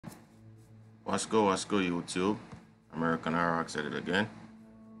What's good, YouTube? Americanarawaks at it again.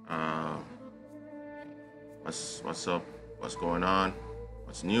 Uh, what's up? What's going on?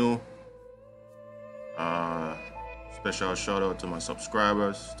 What's new? Uh, Special shout out to my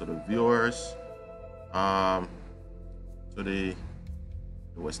subscribers, to the viewers, um, to the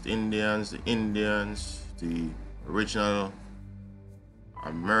West Indians, the Indians, the original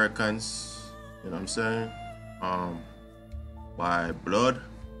Americans. You know what I'm saying? By blood,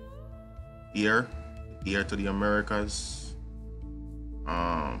 ear to the Americas.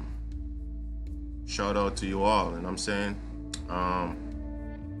 Shout out to you all, you know what I'm saying?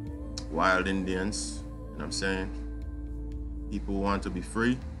 Wild Indians, you know what I'm saying? People who want to be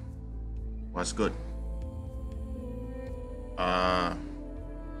free. What's good?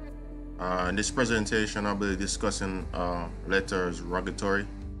 In this presentation, I'll be discussing letters Rogatory.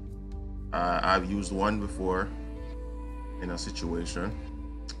 I've used one before in a situation.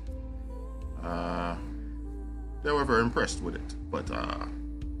 They were very impressed with it, but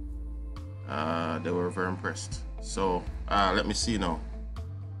they were very impressed. So let me see now.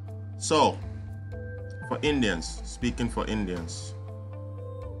 So for Indians, speaking for Indians,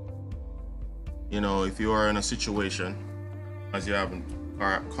 you know, if you are in a situation as you haven't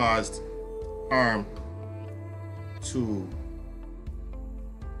caused harm to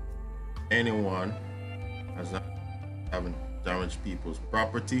anyone, as not haven't damaged people's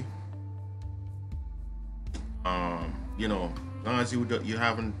property, you know, as long as you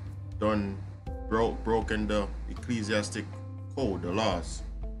haven't broken the ecclesiastic code, the laws,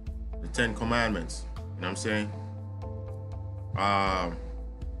 the 10 commandments, you know what I'm saying?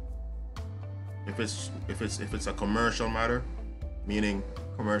 If it's a commercial matter, meaning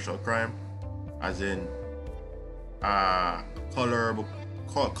commercial crime, as in colorable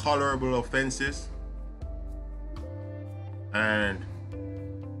offenses, and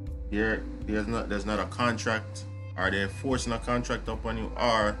there's not a contract, or they're forcing a contract upon you,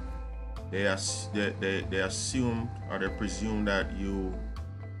 or they assumed or they presume that you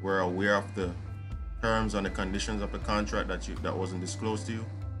were aware of the terms and the conditions of the contract that wasn't disclosed to you.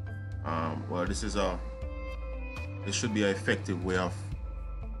 Well, this should be an effective way of,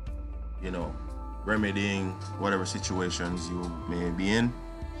 you know, remedying whatever situations you may be in.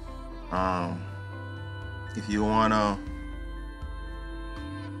 If you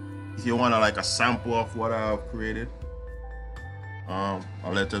wanna like a sample of what I've created, a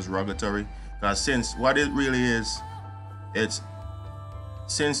letters Rogatory, because since what it really is, it's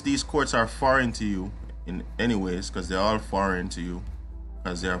since these courts are foreign to you in any ways, because they're all foreign to you,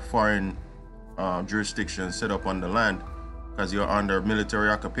 because they're foreign jurisdictions set up on the land, because you're under military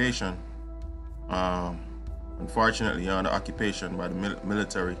occupation. Unfortunately, you're under occupation by the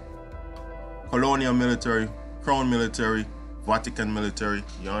military, colonial military, crown military, Vatican military.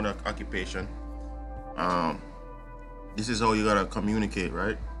 You're under occupation. This is how you gotta communicate,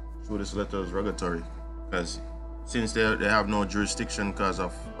 right? Through this letters Rogatory, because since they have no jurisdiction because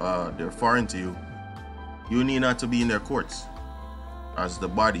of they're foreign to you, you need not to be in their courts. As the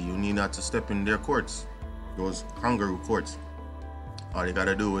body, you need not to step in their courts, those kangaroo courts. All you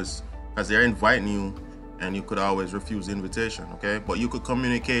gotta do is, because they're inviting you, and you could always refuse the invitation, okay? But you could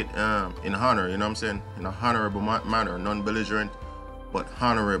communicate in honor, you know what I'm saying? In a honorable manner, non-belligerent, but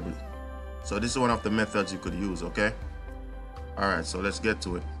honorably. So this is one of the methods you could use, okay? All right, so let's get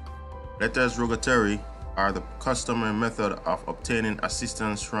to it. Letters Rogatory are the customary method of obtaining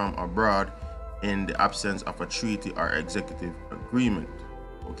assistance from abroad in the absence of a treaty or executive agreement.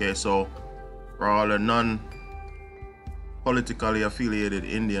 Okay, so for all the non-politically affiliated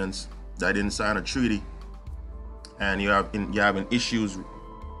Indians that didn't sign a treaty, and you're having issues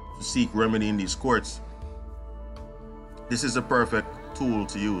to seek remedy in these courts, this is a perfect tool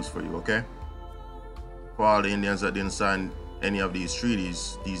to use for you, okay? For all the Indians that didn't sign any of these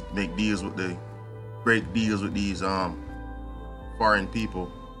treaties, break deals with these foreign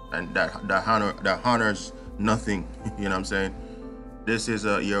people, and that honors nothing. You know what I'm saying? This is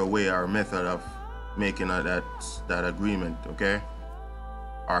your way or method of making that agreement, okay?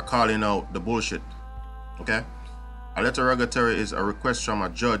 Or calling out the bullshit, okay? A letter Rogatory is a request from a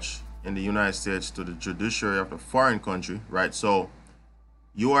judge in the United States to the judiciary of the foreign country, right? So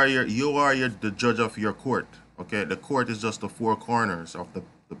you are the judge of your court, okay? The court is just the four corners of the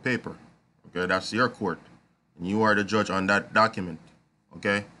paper, okay? That's your court, and you are the judge on that document,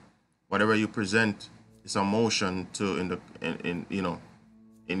 okay? Whatever you present is a motion to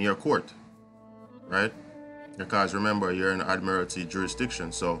in your court, right? Because remember, you're in admiralty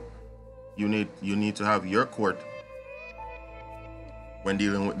jurisdiction, so you need to have your court when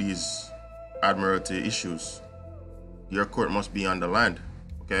dealing with these admiralty issues. Your court must be on the land,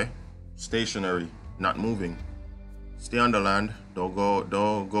 okay? stationary, not moving. Stay on the land. Don't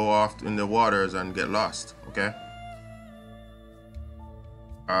go off in the waters and get lost. Okay.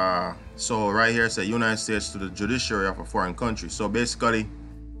 So right here it says United States to the judiciary of a foreign country. So basically,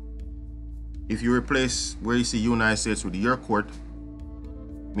 if you replace where you see United States with your court,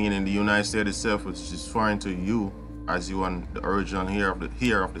 meaning the United States itself, which is foreign to you as you are the original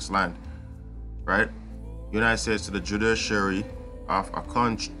heir of this land, right? United States to the judiciary of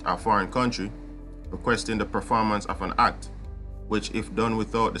a foreign country, requesting the performance of an act, which if done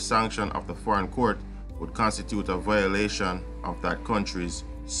without the sanction of the foreign court, would constitute a violation of that country's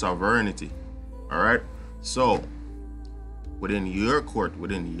sovereignty. All right. So within your court,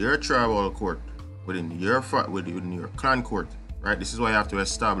 within your tribal court, within your clan court, right? This is why you have to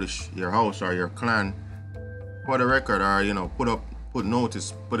establish your house or your clan for the record, or put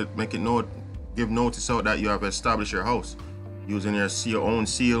notice, make it note, give notice out that you have established your house using your own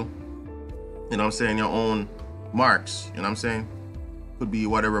seal. You know what I'm saying? Your own marks. You know what I'm saying? Could be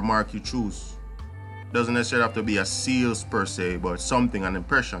whatever mark you choose. Doesn't necessarily have to be a seals per se, but something, an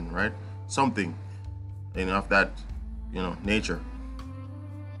impression, right? Something, of that, nature.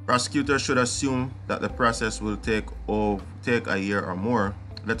 Prosecutors should assume that the process will take a year or more.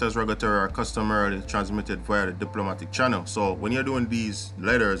 Letters rogatory are customarily transmitted via the diplomatic channel. So when you're doing these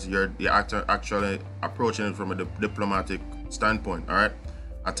letters, you're actually approaching it from a diplomatic standpoint. All right.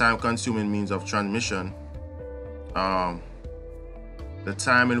 A time-consuming means of transmission. The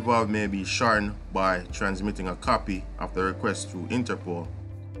time involved may be shortened by transmitting a copy of the request through Interpol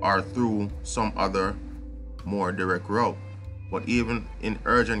or through some other more direct route. But even in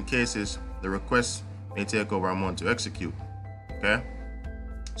urgent cases, the request may take over a month to execute. Okay?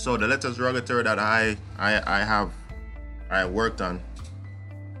 So the letters rogatory that I worked on,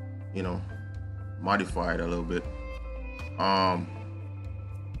 modified a little bit.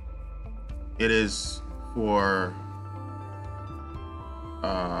 It is for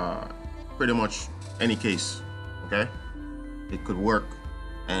pretty much any case. Okay, it could work,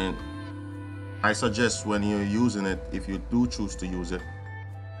 and I suggest when you're using it, if you do choose to use it,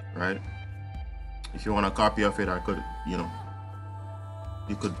 right, if you want a copy of it, I could,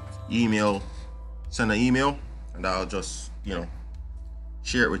 you could send an email, and I'll just,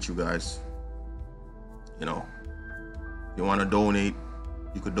 share it with you guys. If you want to donate,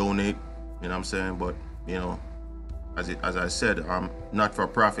 you could donate, you know what I'm saying? But, as I said, I'm not for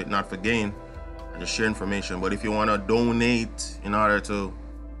profit, not for gain. I just share information. But if you want to donate in order to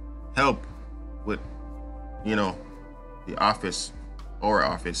help with, the office, our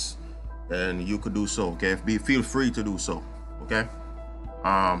office, then you could do so. Okay, feel free to do so. Okay.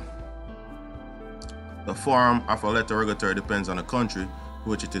 The form of a letter rogatory depends on the country to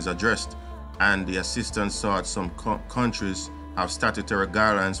which it is addressed, and the assistance sought. Some countries have statutory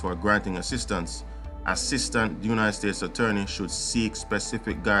guidelines for granting assistance. The United States Attorney should seek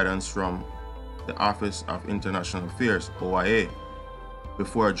specific guidance from the Office of International Affairs, OIA,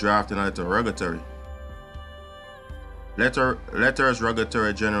 before drafting a letter rogatory. Letters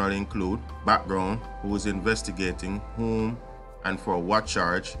rogatory generally include background, who is investigating, whom, and for what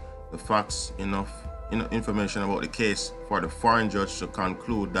charge, the facts, enough information about the case for the foreign judge to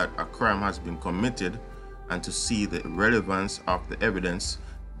conclude that a crime has been committed and to see the relevance of the evidence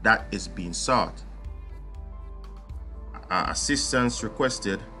that is being sought. Assistance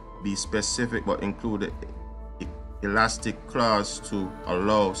requested be specific but include an elastic clause to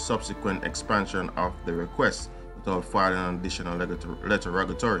allow subsequent expansion of the request without filing an additional letter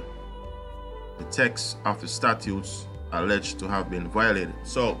rogatory. The text of the statutes alleged to have been violated.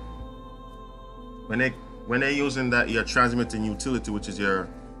 So when they're using that, you're transmitting utility, which is your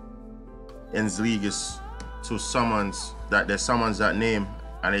ens legis, to summons that name,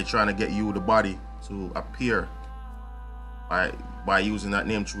 and they're trying to get you, the body, to appear by using that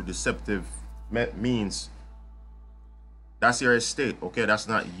name through deceptive means. That's your estate. Okay, that's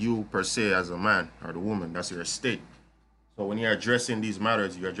not you per se as a man or the woman. That's your estate. So when you're addressing these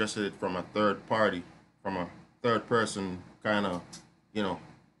matters, you're addressing it from a third party, from a third person kind of,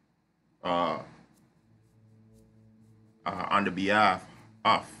 on the behalf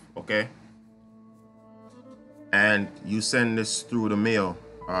of, okay? And you send this through the mail,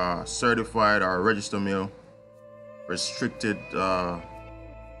 certified or registered mail, restricted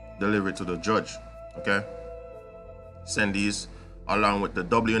delivery to the judge, okay? Send these along with the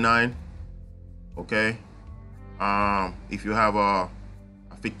W-9, okay? If you have a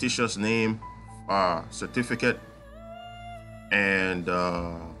fictitious name, certificate, and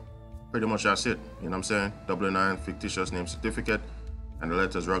pretty much that's it. You know what I'm saying? W-9, fictitious name certificate, and the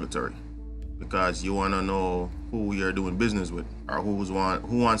letters rogatory. because you want to know who you're doing business with, or who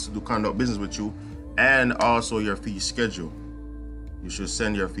wants to conduct business with you, and also your fee schedule. You should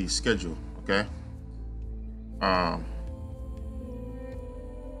send your fee schedule, okay?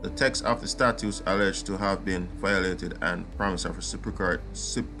 The text of the statutes alleged to have been violated and promise of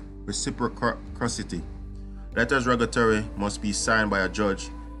reciprocity. Letters rogatory must be signed by a judge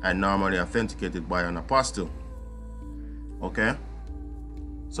and normally authenticated by an apostille. Okay?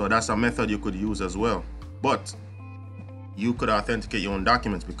 So that's a method you could use as well. But you could authenticate your own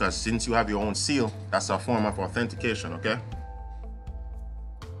documents, because since you have your own seal, that's a form of authentication, okay?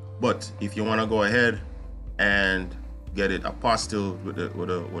 But if you want to go ahead and get it apostilled with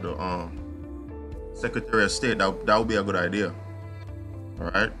the Secretary of State, that would be a good idea.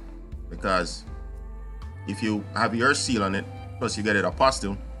 All right? Because if you have your seal on it, plus you get it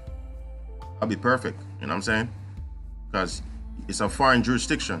apostilled, that'll be perfect. You know what I'm saying? Because it's a foreign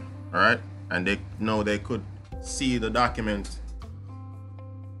jurisdiction, all right? And they know they could see the document,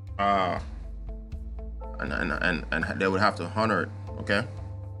 and they would have to honor it, okay?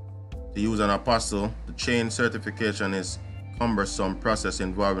 To use an apostille, the chain certification is cumbersome process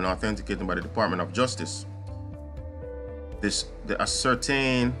involving authenticating by the Department of Justice. They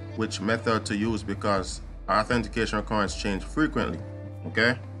ascertain which method to use because authentication requirements change frequently,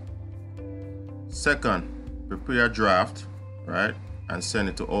 okay? Second, prepare a draft, right, and send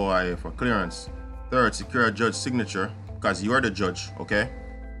it to OIA for clearance. Third, secure a judge's signature, because you are the judge, okay?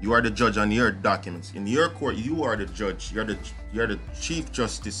 You are the judge on your documents. In your court, you are the judge. You're the chief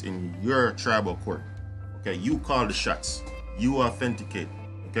justice in your tribal court, okay? You call the shots. You authenticate,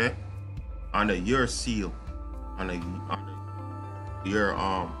 okay? Under your seal, under your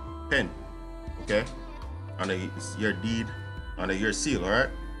pen, okay? Under your deed, under your seal, all right?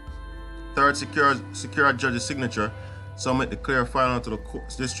 Third, secure a judge's signature. Submit the clear final to the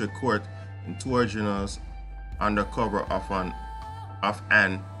district court in 2 originals under cover of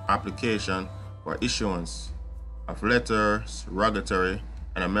an application for issuance of letters rogatory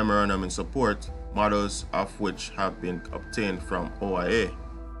and a memorandum in support, models of which have been obtained from OIA.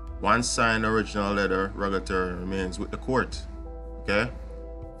 One signed original letter rogatory remains with the court, okay?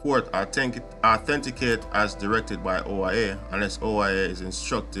 Fourth, authenticate as directed by OIA unless OIA has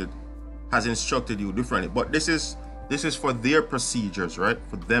instructed you differently. But this is for their procedures, right?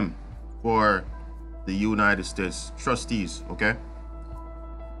 For them, for the United States trustees, okay?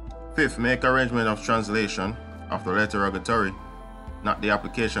 Fifth, make arrangement of translation of the letter rogatory, not the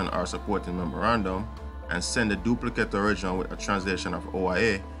application or supporting memorandum, and send a duplicate original with a translation of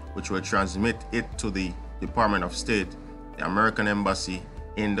OIA, which will transmit it to the Department of State, the American Embassy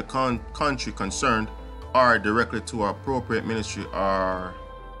in the country concerned, or directly to our appropriate ministry or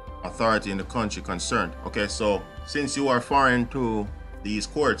authority in the country concerned. Okay, so since you are foreign to these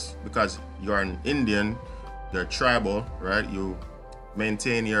courts, because you're an Indian, you're tribal, right? You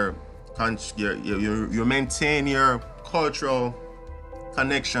maintain you maintain your cultural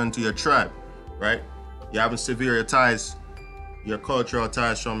connection to your tribe, right? You haven't severed your ties, your cultural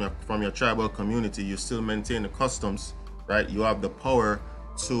ties from your tribal community. You still maintain the customs, right? You have the power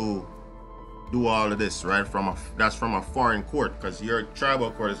to do all of this, right? That's from a foreign court, because your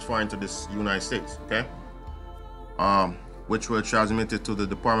tribal court is foreign to this United States, okay? Which will transmit it to the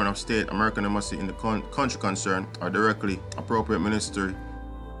Department of State, American Embassy in the country concerned, or directly appropriate ministry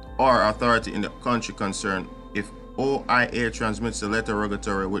or authority in the country concerned. If OIA transmits the letter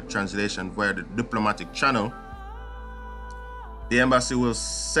rogatory with translation via the diplomatic channel, the embassy will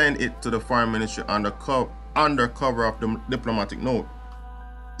send it to the foreign ministry under cover of the diplomatic note.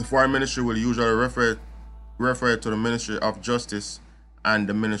 The foreign ministry will usually refer it to the Ministry of Justice, and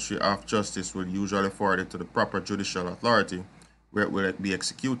the Ministry of Justice will usually forward it to the proper judicial authority where it will be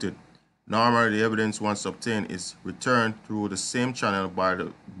executed. Normally, the evidence once obtained is returned through the same channel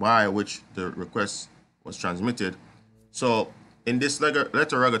by which the request was transmitted. So in this letter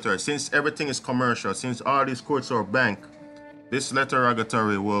rogatory, since everything is commercial, since all these courts are bank, this letter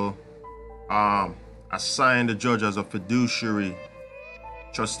rogatory will assign the judge as a fiduciary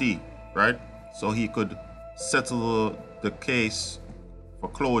trustee, right? So he could settle the case for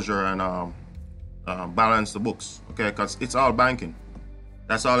closure and balance the books, okay? Because it's all banking.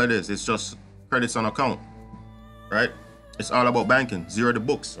 That's all it is. It's just credits on account, right? It's all about banking. Zero the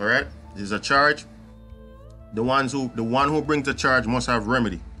books, all right? There's a charge. The one who brings the charge must have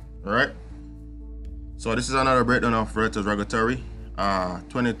remedy, all right? So this is another breakdown of letters rogatory.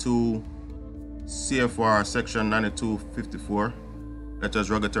 22 CFR section 9254. Letters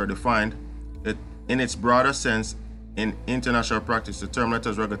rogatory defined. In its broader sense, in international practice, the term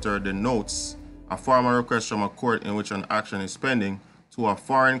letters rogatory denotes a formal request from a court in which an action is pending to a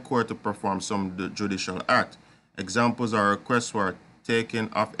foreign court to perform some judicial act. Examples are requests for taking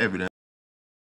of evidence